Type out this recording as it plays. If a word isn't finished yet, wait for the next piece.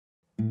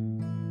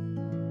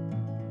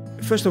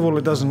First of all,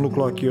 it doesn't look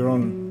like you're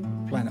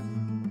on planet.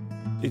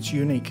 It's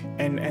unique,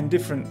 and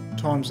different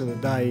times of the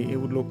day it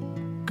would look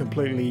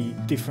completely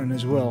different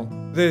as well.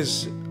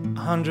 There's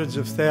hundreds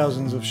of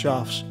thousands of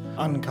shafts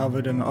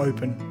uncovered and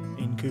open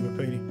in Coober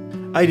Pedy.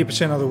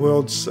 80% of the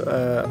world's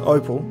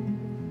opal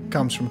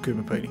comes from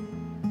Coober Pedy.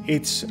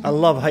 It's a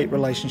love-hate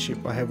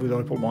relationship I have with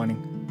opal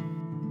mining.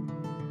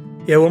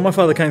 Yeah, well, my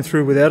father came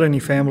through without any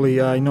family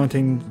in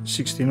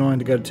 1969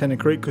 to go to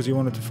Tennant Creek because he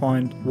wanted to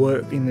find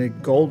work in the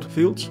gold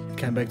fields. He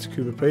came back to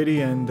Coober Pedy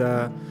and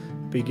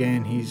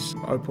began his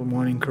opal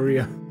mining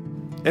career.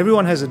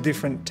 Everyone has a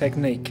different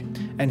technique,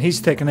 and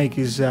his technique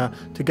is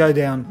to go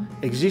down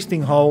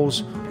existing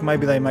holes.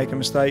 Maybe they make a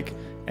mistake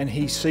and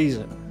he sees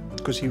it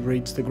because he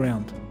reads the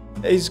ground.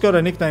 He's got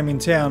a nickname in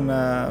town,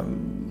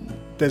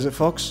 Desert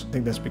Fox. I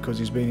think that's because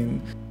he's been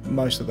in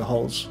most of the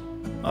holes.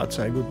 I'd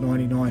say a good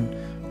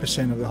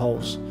 99% of the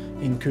holes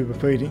in Coober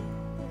Pedy.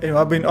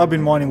 Anyway, I've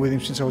been mining with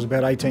him since I was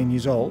about 18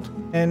 years old,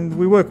 and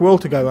we work well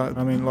together.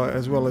 I mean, like,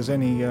 as well as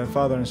any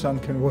father and son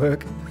can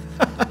work.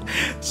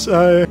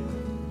 So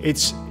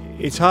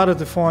it's harder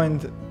to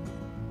find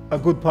a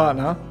good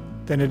partner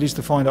than it is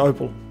to find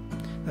opal.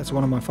 That's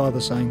one of my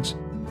father's sayings.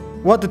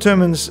 What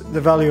determines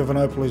the value of an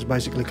opal is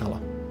basically colour.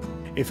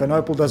 If an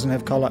opal doesn't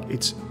have colour,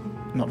 it's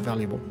not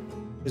valuable.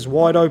 There's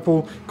white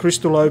opal,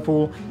 crystal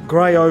opal,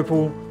 grey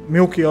opal,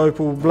 milky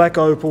opal, black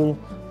opal.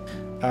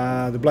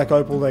 The black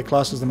opal they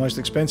class as the most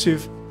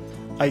expensive,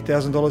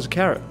 $8,000 a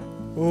carat.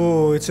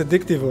 Oh, it's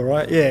addictive, all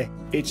right. Yeah,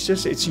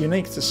 it's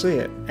unique to see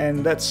it,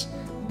 and that's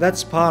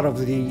part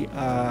of the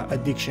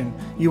addiction.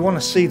 You want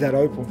to see that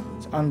opal.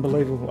 It's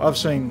unbelievable. I've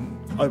seen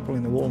opal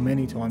in the wall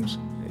many times.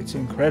 It's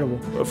incredible.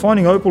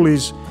 Finding opal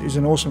is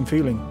an awesome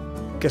feeling.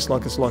 I guess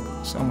it's like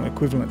some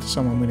equivalent to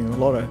someone winning the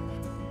lotto,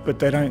 but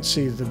they don't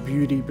see the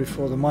beauty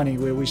before the money,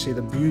 where we see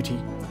the beauty,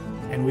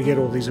 and we get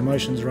all these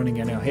emotions running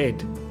in our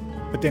head.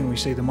 But then we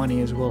see the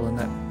money as well, and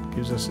that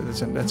gives us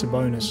that's a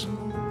bonus.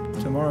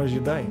 Tomorrow's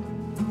your day.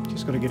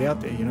 Just got to get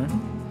out there, you know.